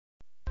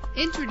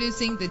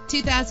Introducing the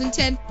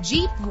 2010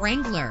 Jeep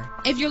Wrangler.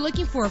 If you're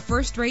looking for a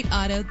first-rate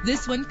auto,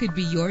 this one could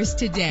be yours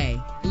today.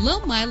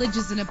 Low mileage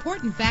is an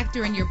important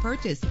factor in your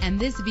purchase, and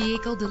this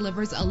vehicle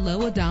delivers a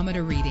low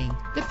odometer reading.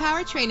 The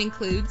powertrain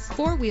includes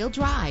four-wheel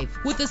drive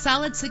with a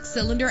solid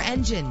 6-cylinder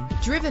engine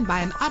driven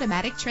by an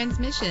automatic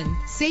transmission.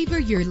 Savor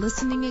your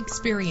listening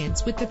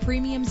experience with the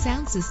premium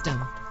sound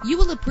system. You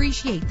will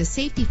appreciate the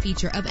safety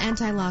feature of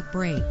anti-lock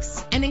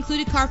brakes. An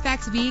included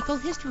Carfax Vehicle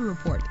History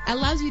Report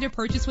allows you to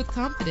purchase with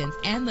confidence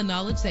and the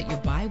knowledge that your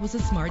buy was a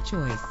smart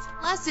choice.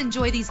 Plus,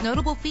 enjoy these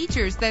notable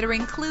features that are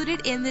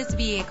included in this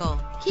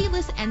vehicle: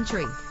 keyless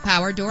entry,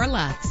 power door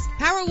locks,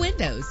 power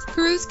windows,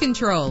 cruise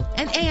control,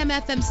 an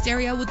AM/FM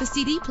stereo with a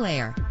CD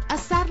player, a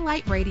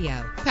satellite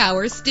radio,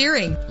 power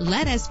steering.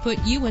 Let us put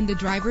you in the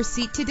driver's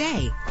seat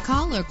today.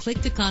 Call or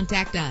click to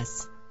contact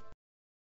us.